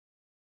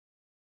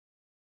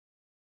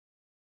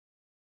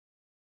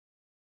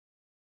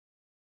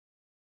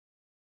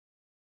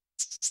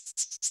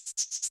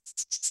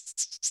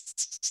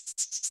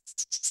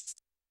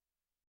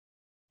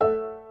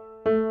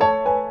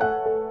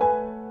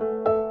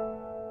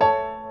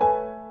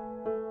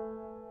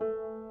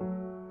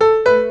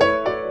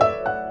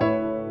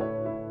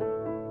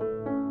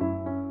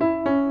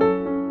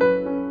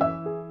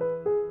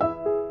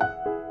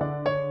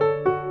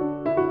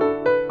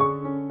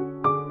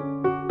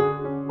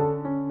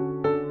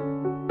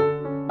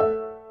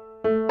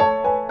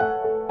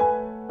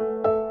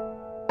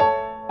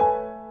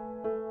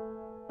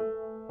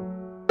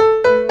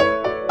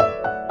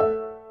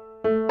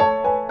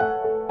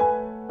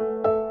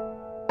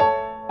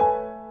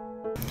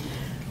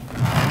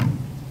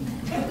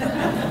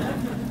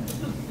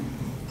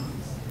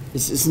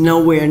This is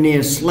nowhere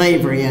near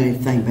slavery or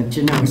anything, but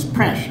you know, it's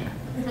pressure.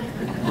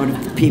 What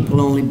if the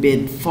people only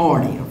bid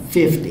 40 or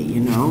 50,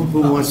 you know?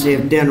 Who wants to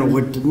have dinner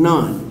with the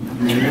nun? I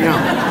mean, you know.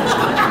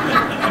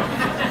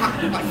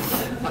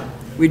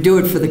 We do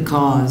it for the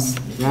cause,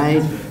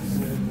 right?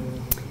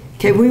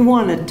 Okay, we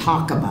want to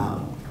talk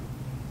about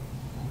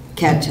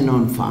catching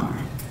on fire.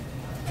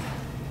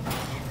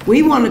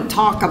 We want to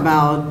talk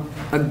about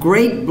a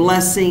great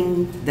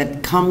blessing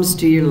that comes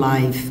to your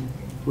life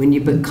when you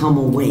become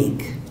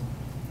awake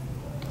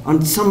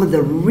on some of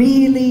the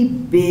really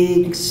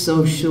big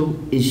social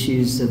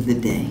issues of the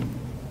day.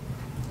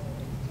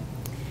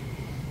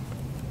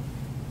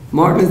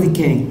 Martin Luther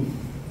King,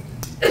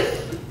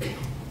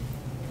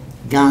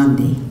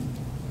 Gandhi,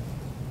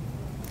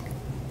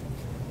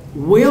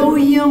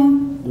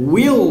 William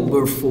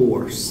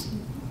Wilberforce,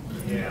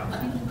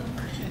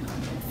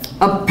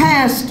 a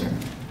pastor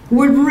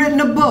who had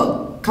written a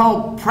book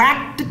called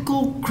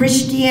Practical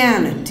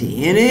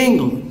Christianity in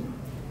England.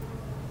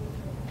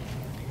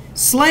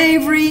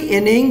 Slavery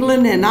in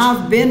England, and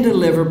I've been to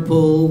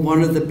Liverpool,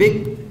 one of the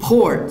big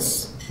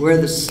ports where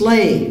the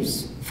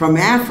slaves from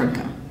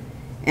Africa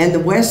and the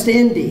West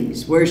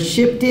Indies were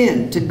shipped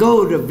in to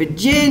go to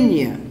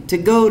Virginia, to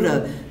go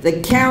to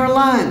the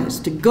Carolinas,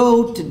 to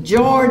go to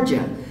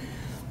Georgia.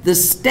 The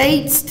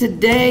states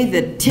today,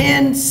 the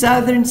 10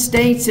 southern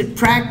states that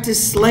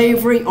practice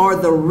slavery, are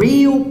the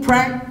real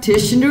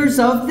practitioners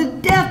of the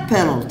death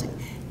penalty.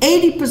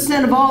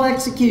 80% of all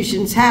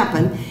executions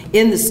happen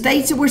in the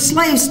states that were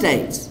slave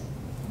states.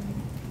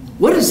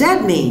 What does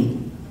that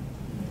mean?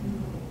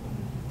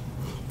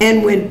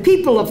 And when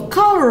people of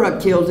color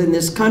are killed in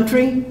this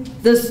country,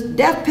 the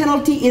death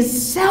penalty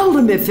is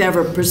seldom, if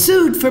ever,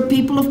 pursued for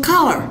people of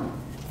color.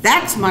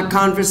 That's my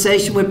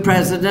conversation with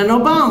President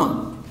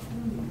Obama,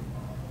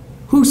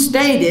 who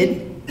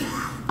stated,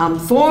 I'm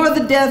for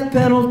the death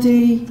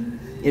penalty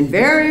in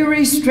very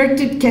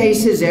restricted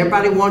cases.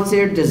 Everybody wants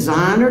their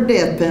designer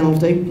death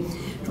penalty.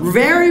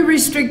 Very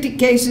restricted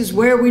cases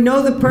where we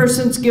know the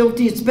person's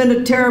guilty, it's been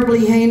a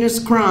terribly heinous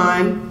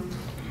crime,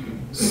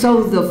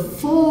 so the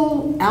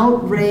full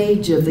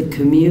outrage of the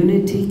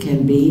community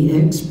can be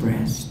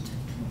expressed.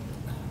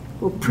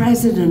 Well,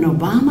 President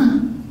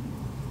Obama,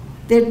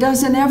 there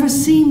doesn't ever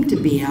seem to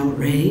be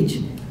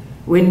outrage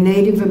when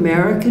Native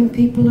American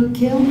people are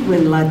killed,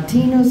 when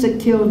Latinos are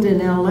killed in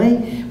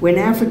LA, when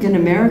African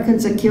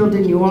Americans are killed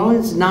in New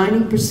Orleans.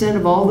 90%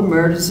 of all the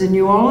murders in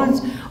New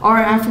Orleans are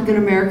African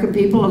American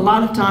people. A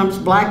lot of times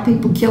black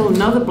people kill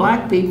another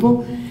black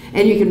people,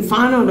 and you can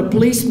find on a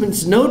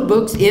policeman's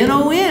notebooks,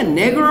 N-O-N,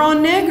 nigger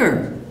on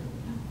nigger.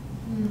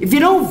 If you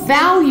don't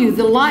value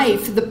the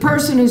life of the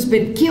person who's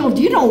been killed,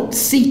 you don't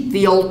seek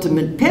the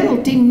ultimate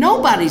penalty.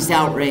 Nobody's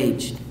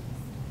outraged.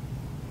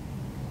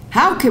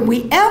 How can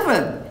we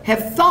ever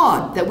have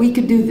thought that we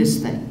could do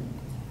this thing?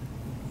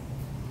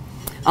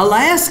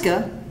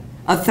 Alaska,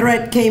 a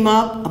threat came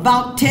up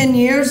about 10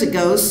 years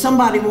ago.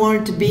 Somebody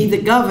wanted to be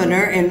the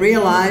governor and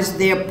realized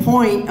their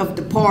point of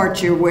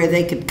departure where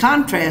they could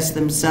contrast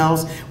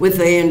themselves with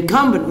the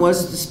incumbent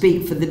was to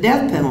speak for the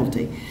death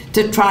penalty,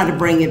 to try to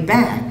bring it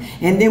back.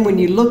 And then when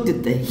you looked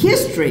at the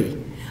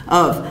history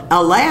of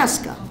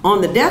Alaska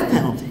on the death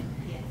penalty,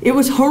 it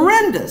was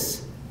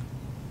horrendous.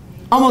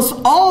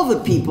 Almost all the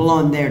people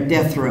on their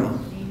death row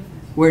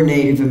were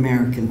Native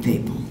American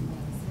people.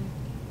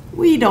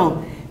 We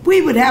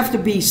would have to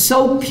be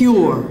so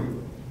pure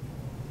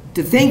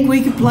to think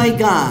we could play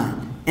God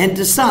and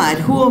decide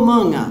who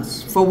among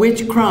us for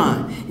which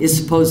crime is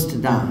supposed to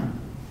die.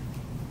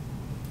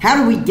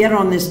 How do we get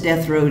on this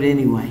death road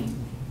anyway?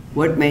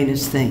 What made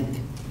us think?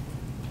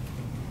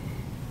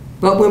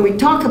 But when we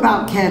talk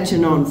about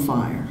catching on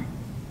fire,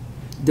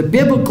 the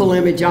biblical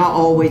image I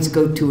always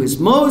go to is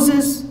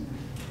Moses,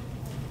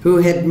 who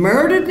had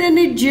murdered an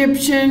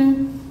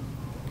Egyptian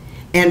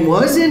and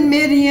was in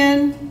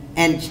Midian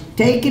and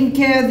taking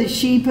care of the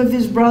sheep of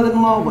his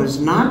brother-in-law, was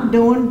not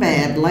doing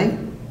badly,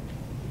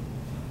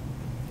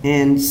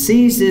 and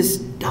sees this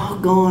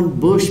doggone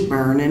bush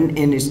burning,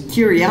 and his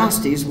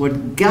curiosity is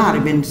what got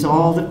him into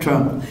all the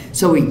trouble.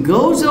 So he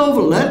goes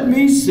over, let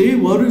me see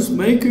what is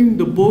making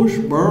the bush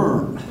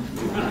burn.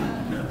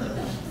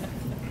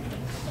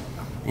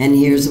 And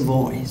hears a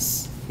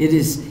voice. It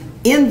is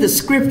in the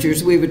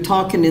scriptures. We were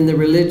talking in the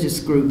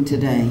religious group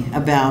today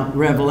about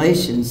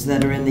revelations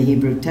that are in the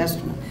Hebrew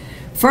Testament.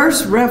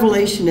 First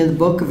revelation in the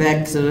book of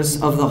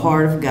Exodus of the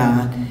heart of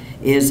God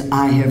is,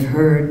 I have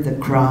heard the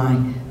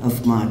cry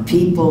of my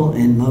people,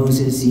 and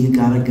Moses, you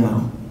gotta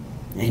go,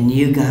 and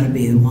you gotta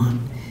be the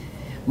one.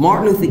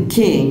 Martin Luther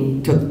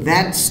King took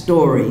that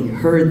story,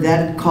 heard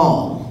that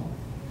call,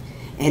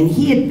 and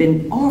he had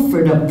been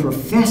offered a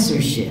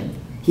professorship.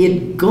 He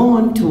had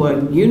gone to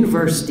a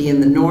university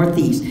in the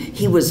Northeast.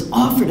 He was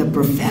offered a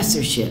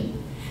professorship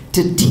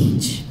to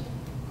teach.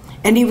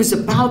 And he was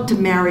about to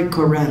marry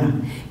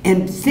Coretta.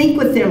 And think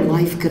what their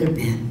life could have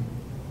been.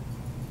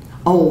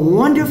 A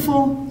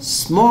wonderful,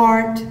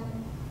 smart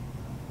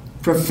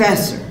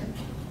professor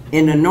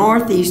in a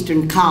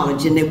northeastern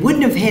college, and they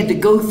wouldn't have had to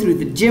go through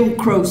the Jim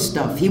Crow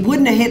stuff. He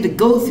wouldn't have had to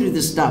go through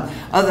the stuff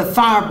of the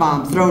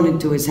firebomb thrown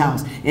into his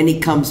house. And he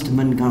comes to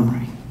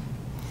Montgomery.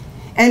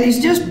 And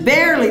he's just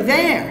barely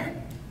there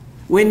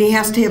when he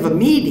has to have a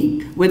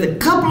meeting with a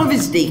couple of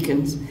his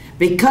deacons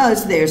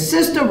because their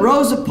sister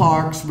Rosa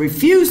Parks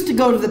refused to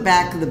go to the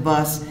back of the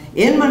bus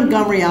in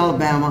Montgomery,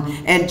 Alabama,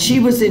 and she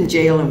was in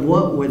jail, and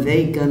what were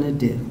they gonna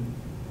do?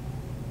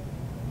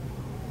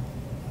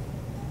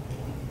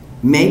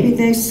 Maybe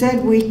they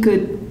said we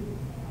could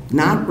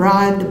not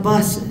ride the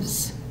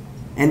buses,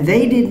 and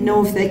they didn't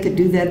know if they could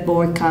do that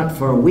boycott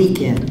for a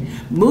weekend.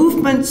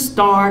 Movements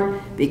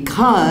start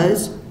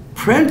because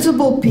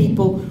principled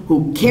people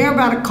who care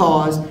about a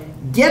cause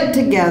get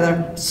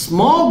together,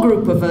 small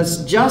group of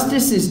us,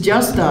 justice is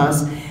just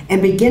us,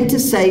 and begin to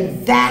say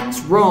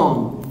that's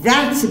wrong,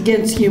 that's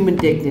against human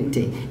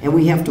dignity, and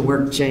we have to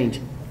work to change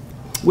it.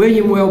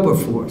 William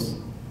Wilberforce,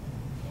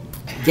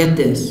 get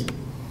this.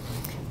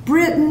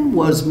 Britain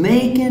was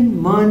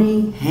making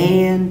money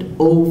hand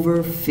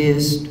over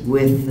fist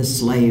with the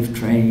slave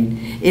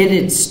trade. It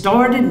had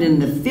started in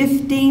the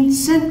 15th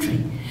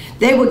century.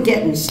 They were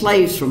getting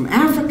slaves from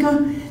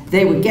Africa,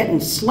 they were getting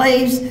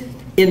slaves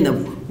in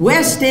the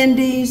West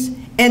Indies,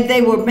 and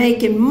they were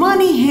making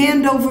money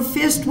hand over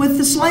fist with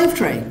the slave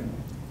trade.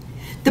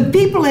 The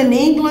people in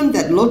England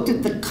that looked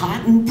at the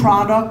cotton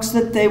products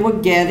that they were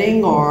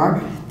getting,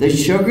 or the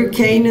sugar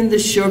cane and the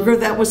sugar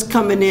that was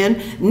coming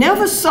in,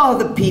 never saw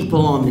the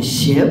people on the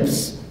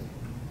ships.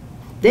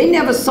 They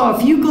never saw,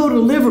 if you go to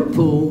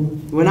Liverpool,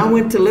 when I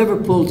went to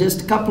Liverpool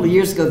just a couple of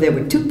years ago, there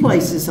were two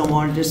places I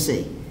wanted to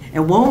see.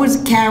 And one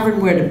was a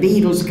cavern where the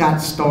Beatles got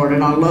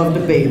started. I love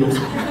the Beatles.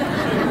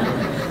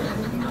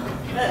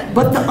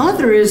 But the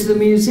other is the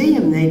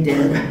museum they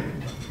did,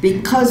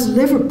 because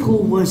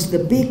Liverpool was the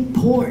big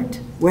port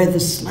where the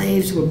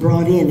slaves were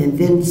brought in and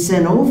then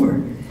sent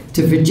over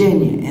to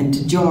Virginia and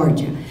to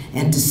Georgia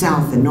and to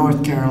South and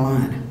North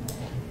Carolina.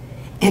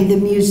 And the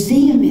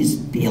museum is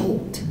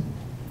built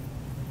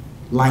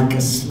like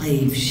a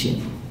slave ship.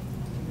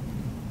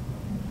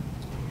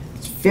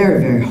 It's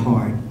very, very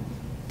hard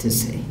to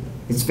see.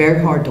 It's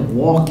very hard to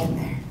walk in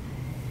there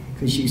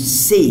because you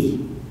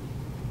see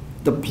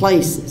the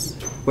places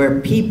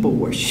where people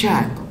were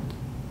shackled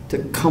to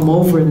come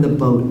over in the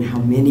boat and how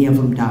many of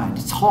them died.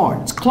 It's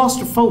hard. It's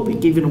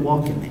claustrophobic even to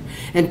walk in there.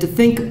 And to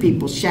think of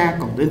people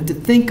shackled, and to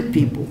think of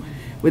people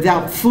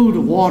without food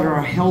or water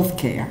or health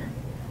care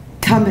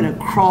coming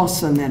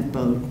across on that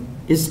boat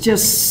is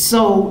just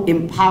so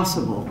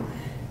impossible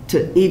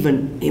to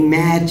even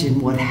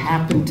imagine what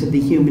happened to the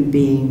human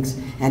beings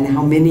and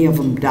how many of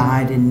them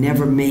died and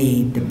never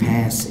made the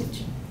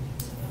passage.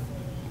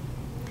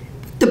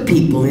 The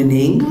people in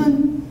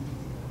England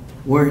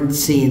weren't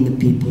seeing the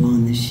people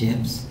on the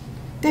ships.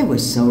 They were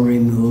so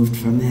removed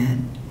from that.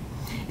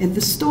 And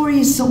the story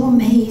is so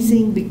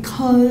amazing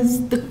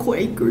because the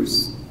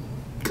Quakers,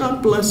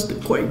 God bless the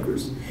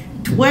Quakers,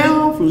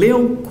 12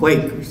 little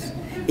Quakers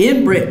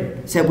in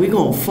Britain said, we're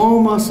going to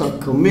form us a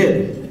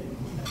committee.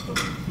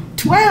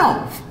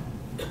 12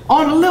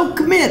 on a little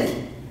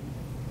committee.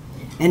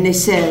 And they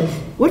said,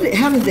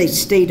 how did they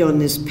state on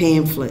this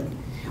pamphlet?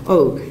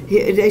 Oh,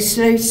 they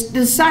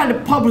decided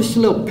to publish a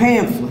little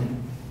pamphlet.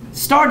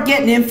 Start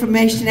getting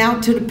information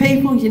out to the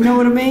people, you know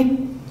what I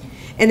mean?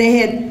 And they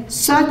had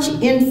such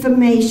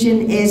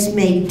information as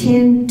may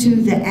tend to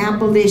the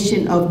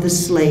abolition of the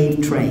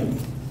slave trade.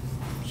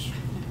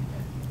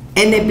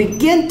 And they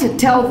begin to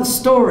tell the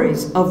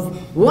stories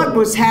of what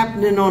was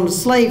happening on the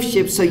slave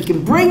ship so you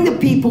can bring the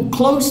people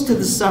close to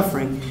the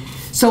suffering.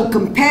 So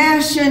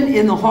compassion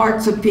in the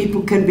hearts of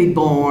people can be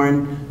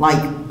born,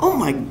 like, oh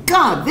my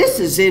God, this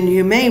is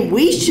inhumane,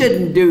 we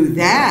shouldn't do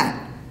that.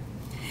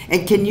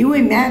 And can you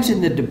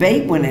imagine the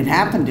debate when it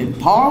happened in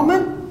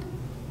Parliament?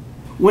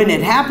 When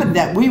it happened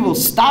that we will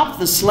stop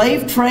the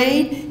slave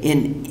trade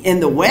in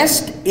the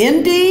West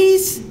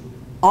Indies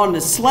on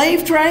the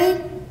slave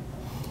trade?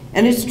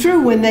 And it's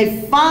true, when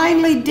they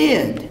finally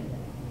did,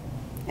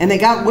 and they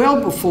got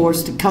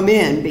Wilberforce to come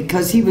in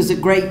because he was a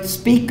great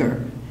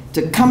speaker,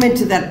 to come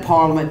into that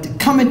Parliament, to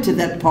come into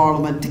that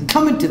Parliament, to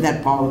come into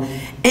that Parliament.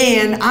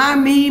 And I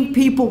mean,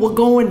 people were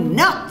going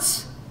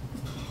nuts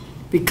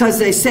because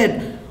they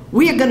said,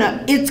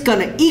 it's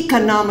gonna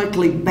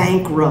economically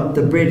bankrupt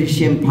the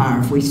British Empire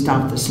if we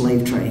stop the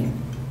slave trade.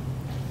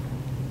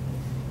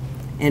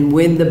 And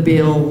when the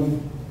bill,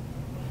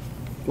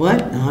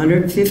 what,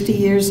 150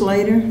 years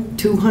later,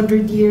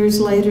 200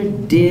 years later,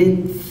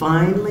 did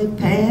finally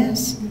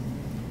pass,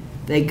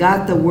 they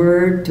got the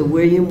word to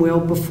William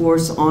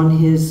Wilberforce on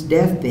his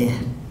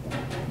deathbed.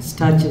 This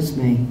touches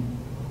me,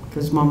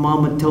 because my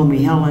mama told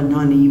me, Helen,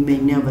 honey, you may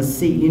never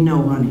see, you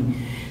know, honey,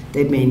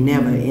 they may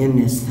never end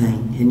this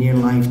thing in your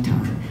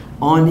lifetime.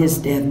 On his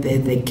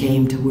deathbed, they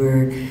came to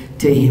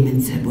him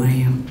and said,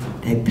 William,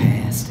 they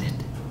passed it.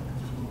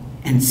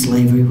 And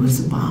slavery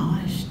was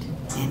abolished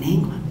in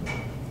England.